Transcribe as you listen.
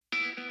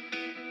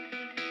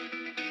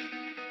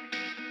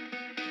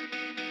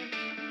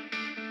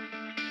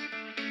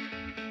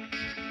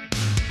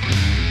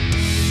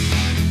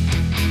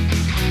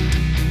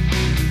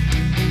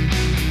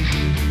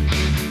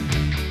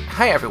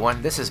Hi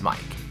everyone, this is Mike.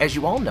 As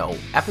you all know,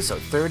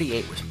 episode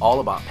 38 was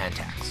all about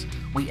Pentax.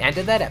 We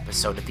ended that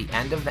episode at the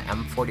end of the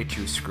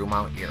M42 screw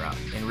mount era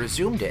and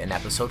resumed it in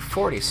episode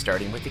 40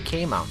 starting with the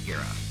K-mount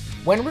era.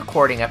 When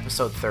recording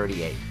episode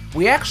 38,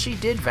 we actually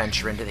did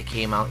venture into the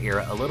K-mount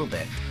era a little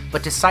bit,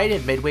 but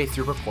decided midway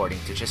through recording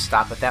to just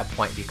stop at that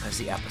point because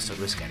the episode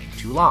was getting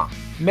too long.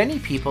 Many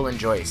people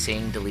enjoy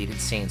seeing deleted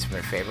scenes from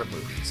their favorite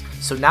movies,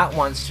 so not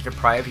once to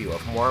deprive you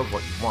of more of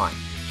what you want.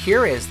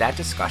 Here is that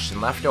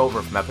discussion left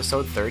over from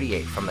episode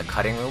 38 from the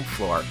cutting room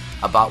floor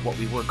about what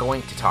we were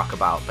going to talk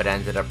about but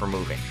ended up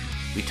removing.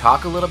 We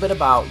talk a little bit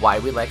about why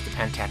we like the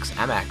Pentax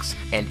MX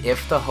and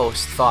if the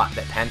host thought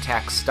that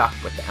Pentax stuck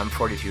with the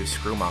M42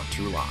 screw mount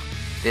too long.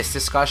 This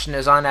discussion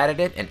is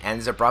unedited and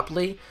ends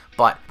abruptly,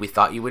 but we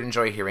thought you would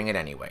enjoy hearing it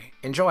anyway.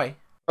 Enjoy.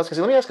 Let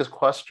me ask this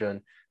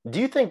question. Do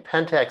you think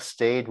Pentax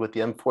stayed with the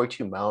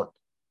M42 mount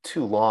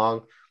too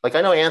long? Like,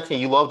 I know,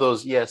 Anthony, you love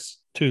those ES2s.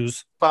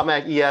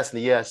 Spotmatic ES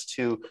and the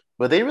ES2,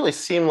 but they really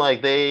seem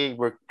like they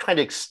were trying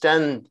to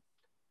extend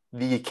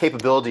the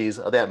capabilities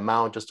of that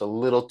mount just a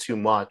little too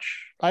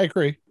much. I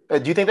agree.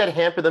 Do you think that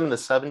hampered them in the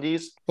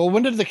 70s? Well,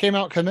 when did the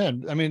K-mount come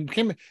in? I mean,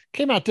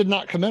 K-mount did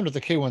not come in with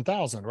the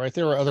K1000, right?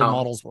 There were other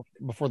models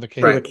before the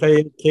K. Right.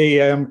 The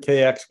KM,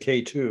 KX,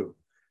 K2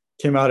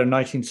 came out in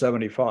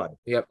 1975.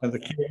 Yep. And the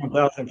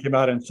K1000 came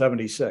out in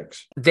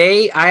 76.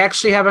 I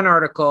actually have an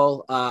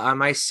article on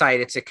my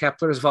site. It's at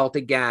Kepler's Vault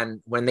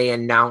again when they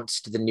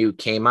announced the new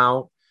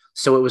K-mount.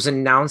 So it was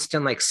announced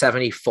in like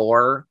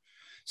 74.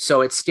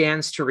 So it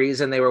stands to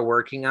reason they were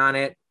working on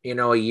it,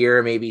 a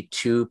year, maybe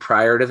two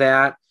prior to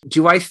that.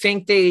 Do I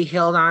think they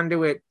held on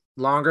to it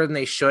longer than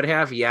they should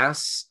have?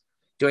 Yes.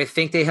 Do I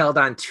think they held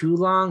on too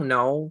long?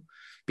 No,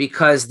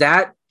 because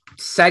that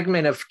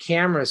segment of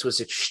cameras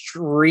was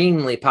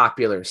extremely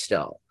popular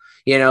still.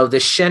 The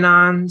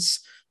Shinons,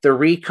 the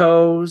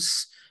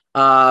Ricos,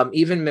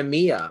 even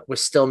Mamiya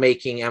was still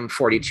making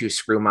M42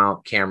 screw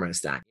mount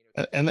cameras then.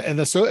 And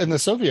the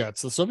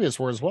Soviets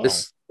were as well.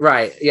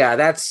 Right. Yeah,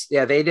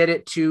 they did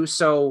it too.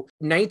 So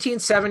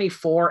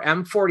 1974,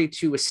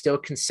 M42 was still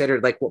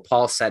considered, like what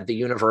Paul said, the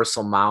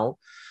universal mount.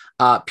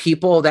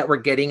 People that were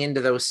getting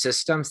into those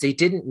systems, they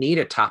didn't need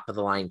a top of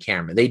the line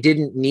camera. They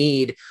didn't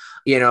need,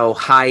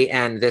 high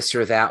end this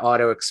or that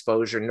auto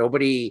exposure.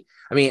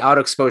 Auto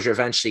exposure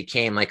eventually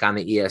came like on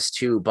the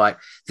ES2, but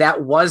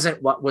that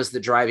wasn't what was the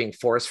driving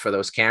force for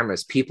those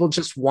cameras. People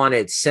just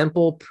wanted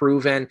simple,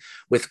 proven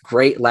with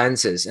great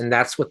lenses. And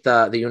that's what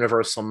the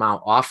universal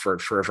mount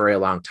offered for a very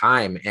long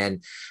time.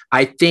 And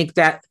I think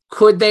that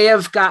could they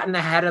have gotten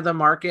ahead of the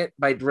market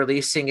by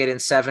releasing it in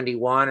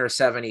 71 or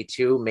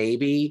 72?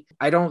 Maybe.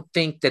 I don't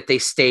think that they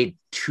stayed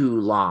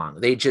too long.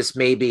 They just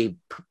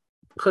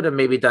could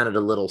have done it a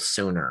little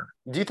sooner.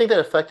 Do you think that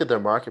affected their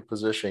market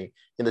positioning?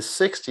 In the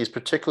 60s,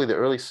 particularly the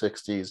early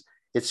 60s,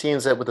 it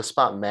seems that with the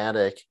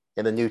Spotmatic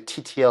and the new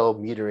TTL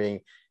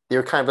metering, they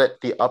were kind of at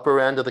the upper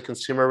end of the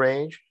consumer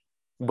range.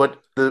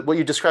 But what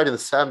you described in the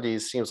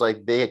 70s seems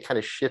like they had kind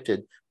of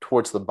shifted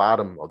towards the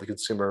bottom of the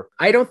consumer.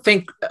 I don't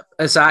think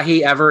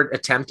Asahi ever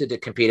attempted to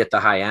compete at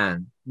the high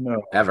end.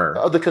 No. Ever.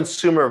 Of the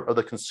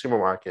consumer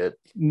market.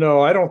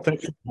 No, I don't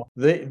think so.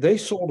 They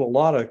sold a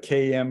lot of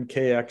KM,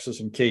 KXs,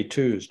 and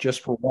K2s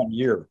just for 1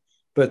 year.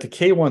 But the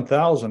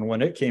K1000,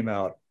 when it came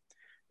out,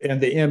 and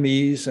the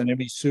MEs and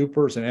ME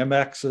Supers and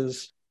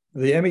MXs,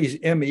 the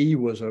ME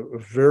was a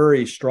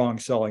very strong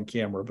selling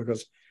camera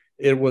because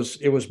it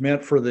was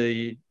meant for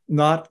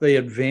not the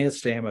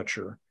advanced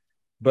amateur,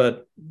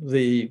 but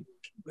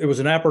it was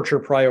an aperture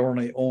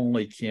priority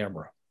only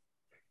camera.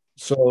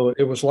 So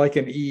it was like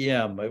an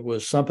EM. It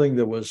was something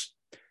that was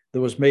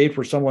made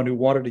for someone who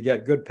wanted to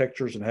get good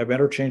pictures and have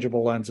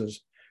interchangeable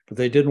lenses, but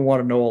they didn't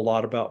want to know a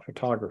lot about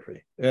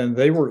photography. And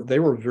they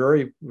were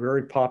very,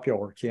 very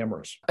popular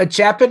cameras. A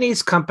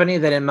Japanese company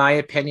that, in my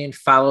opinion,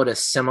 followed a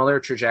similar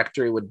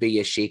trajectory would be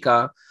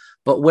Yashica.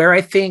 But where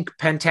I think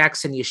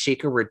Pentax and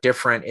Yashica were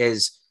different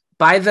is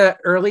by the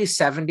early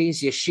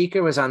 70s,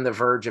 Yashica was on the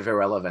verge of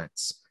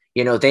irrelevance.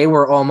 They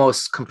were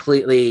almost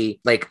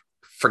completely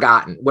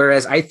forgotten.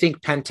 Whereas I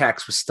think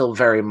Pentax was still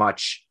very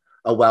much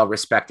a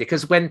well-respected,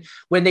 because when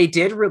they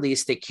did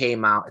release the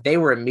K-mount, they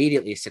were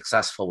immediately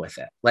successful with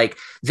it.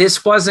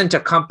 This wasn't a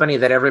company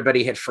that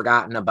everybody had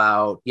forgotten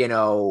about,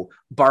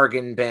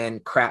 bargain bin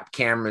crap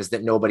cameras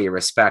that nobody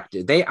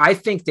respected. I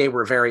think they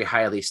were very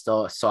highly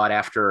still sought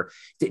after,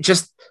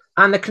 just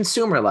on the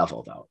consumer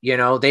level though.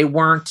 They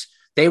weren't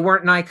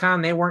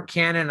Nikon, they weren't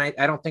Canon.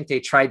 I don't think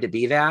they tried to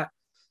be that.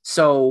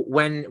 So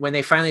when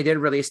they finally did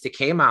release the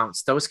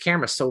K-mounts, those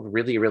cameras sold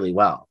really, really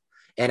well.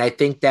 And I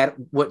think that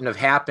wouldn't have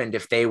happened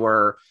if they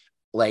were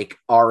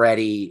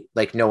already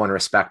no one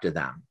respected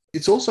them.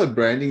 It's also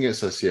branding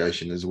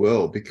association as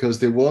well, because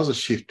there was a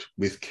shift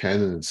with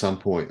Canon at some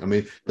point. I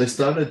mean, they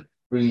started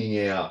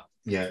bringing out,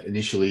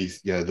 initially,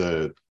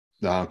 the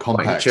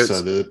compacts,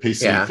 so the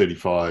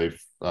PC35,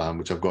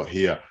 which I've got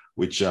here,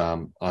 which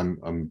I'm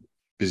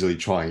busily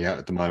trying out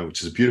at the moment,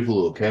 which is a beautiful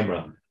little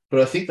camera.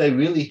 But I think they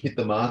really hit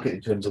the market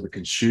in terms of the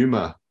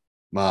consumer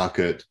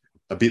market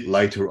a bit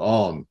later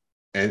on.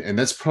 And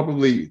that's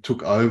probably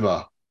took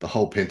over the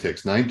whole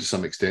Pentax name to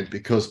some extent,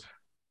 because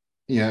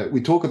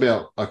we talk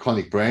about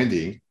iconic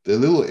branding. The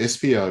little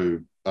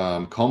SPO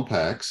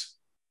compacts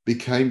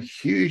became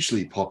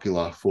hugely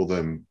popular for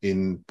them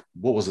in,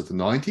 what was it, the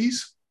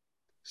 90s?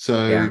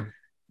 So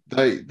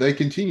they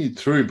continued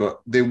through, but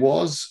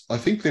I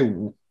think there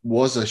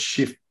was a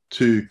shift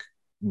to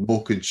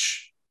more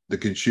the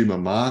consumer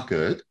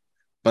market,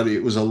 but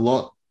it was a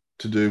lot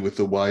to do with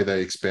the way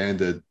they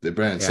expanded their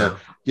brand. So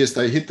yes,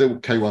 they hit the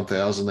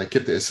K1000, they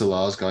kept the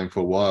SLRs going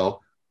for a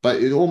while, but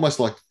it almost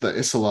like the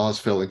SLRs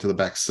fell into the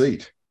back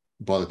seat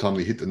by the time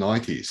they hit the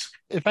 90s.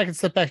 If I could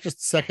step back just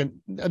a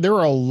second, there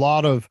were a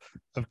lot of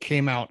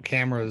came-out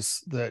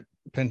cameras that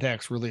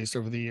Pentax released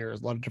over the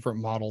years, a lot of different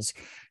models.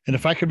 And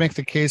if I could make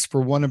the case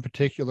for one in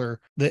particular,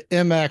 the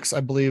MX, I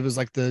believe, is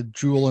like the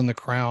jewel in the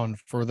crown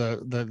for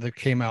the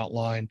came-out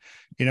line.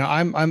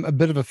 I'm a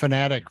bit of a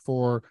fanatic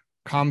for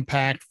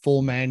compact,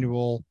 full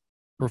manual,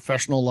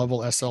 professional level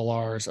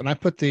SLRs. And I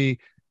put the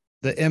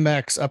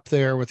MX up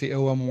there with the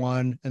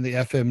OM1 and the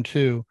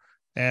FM2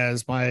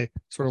 as my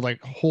sort of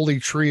like holy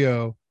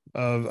trio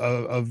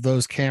of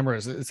those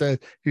cameras. If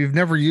you've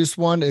never used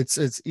one,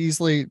 it's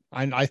easily,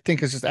 I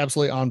think it's just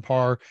absolutely on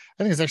par.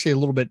 I think it's actually a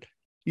little bit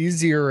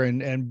easier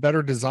and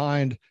better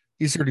designed,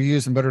 easier to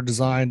use and better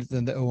designed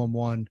than the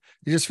OM1.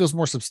 It just feels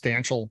more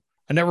substantial.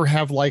 I never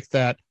have liked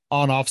that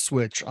on-off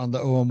switch on the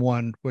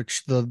OM1,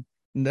 which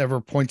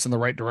never points in the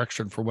right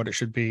direction for what it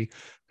should be.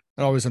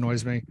 It always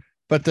annoys me.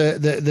 But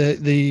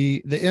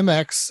the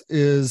MX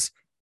is,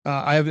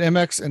 I have an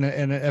MX and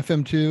an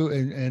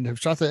FM2 and have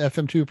shot the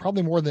FM2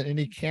 probably more than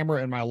any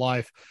camera in my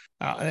life.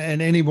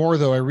 And anymore,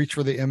 though, I reach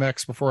for the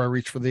MX before I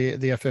reach for the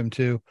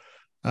FM2,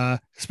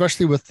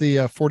 especially with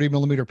the 40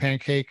 millimeter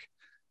pancake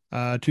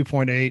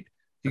 2.8.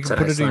 You can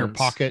put it in your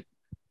pocket.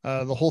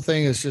 The whole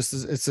thing is just,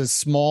 it's as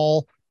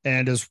small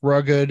and as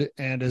rugged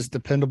and as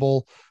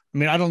dependable. I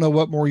mean, I don't know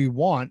what more you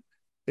want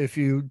if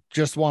you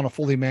just want a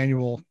fully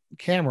manual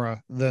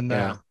camera than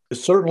that. Yeah.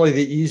 It's certainly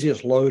the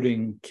easiest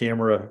loading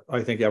camera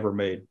I think ever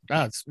made.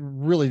 It's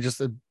really just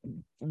a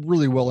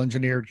really well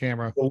engineered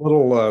camera. The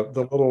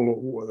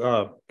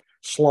little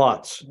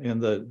slots in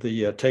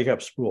the take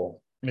up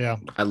spool. Yeah,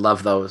 I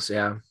love those.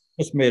 Yeah,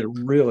 it's made it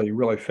really,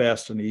 really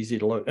fast and easy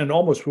to load, and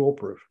almost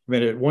foolproof. I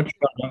mean, once you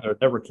got on there, it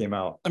never came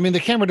out. I mean, the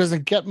camera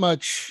doesn't get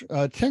much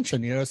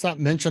attention. It's not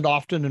mentioned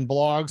often in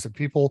blogs, and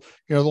people.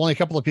 The only a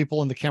couple of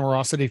people in the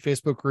Camerosity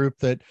Facebook group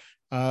that.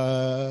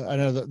 I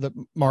know that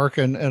Mark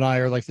and I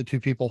are like the two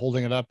people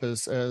holding it up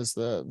as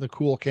the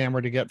cool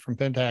camera to get from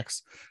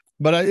Pentax,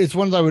 but it's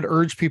one that I would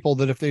urge people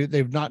that if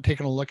they've not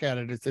taken a look at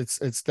it,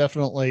 it's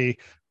definitely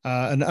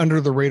an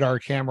under the radar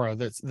camera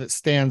that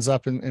stands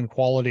up in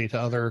quality to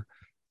other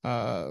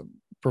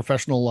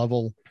professional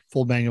level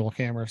full manual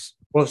cameras.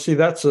 Well, see,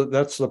 that's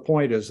the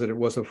point, is that it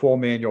was a full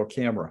manual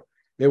camera.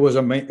 It was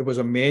a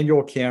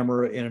manual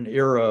camera in an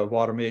era of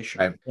automation,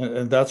 right.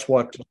 And that's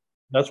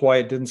why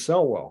it didn't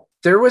sell well.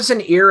 There was an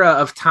era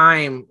of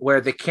time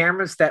where the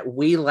cameras that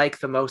we like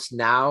the most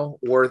now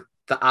were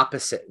the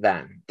opposite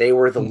then. They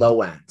were the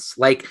low ends.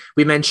 Like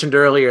we mentioned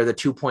earlier, the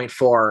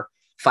 2.4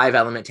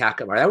 5-element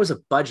Takumar, that was a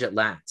budget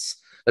lens,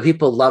 but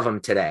people love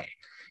them today.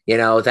 The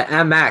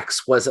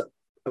MX was a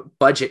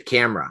budget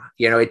camera.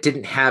 It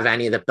didn't have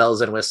any of the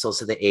bells and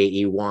whistles of the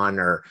AE1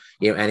 or,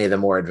 any of the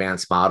more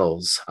advanced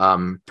models.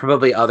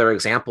 Probably other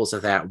examples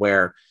of that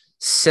where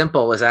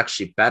simple is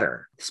actually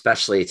better,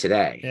 especially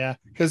today. Yeah,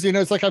 because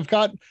it's like I've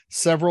got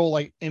several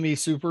like ME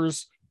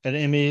Supers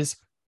and MEs,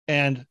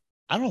 and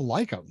I don't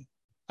like them.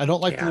 I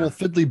don't like the little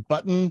fiddly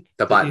button.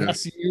 The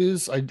buttons you have to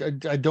use. I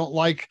don't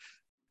like.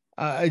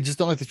 I just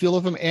don't like the feel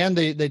of them, and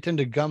they tend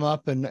to gum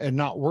up and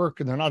not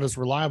work, and they're not as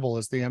reliable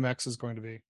as the MX is going to be.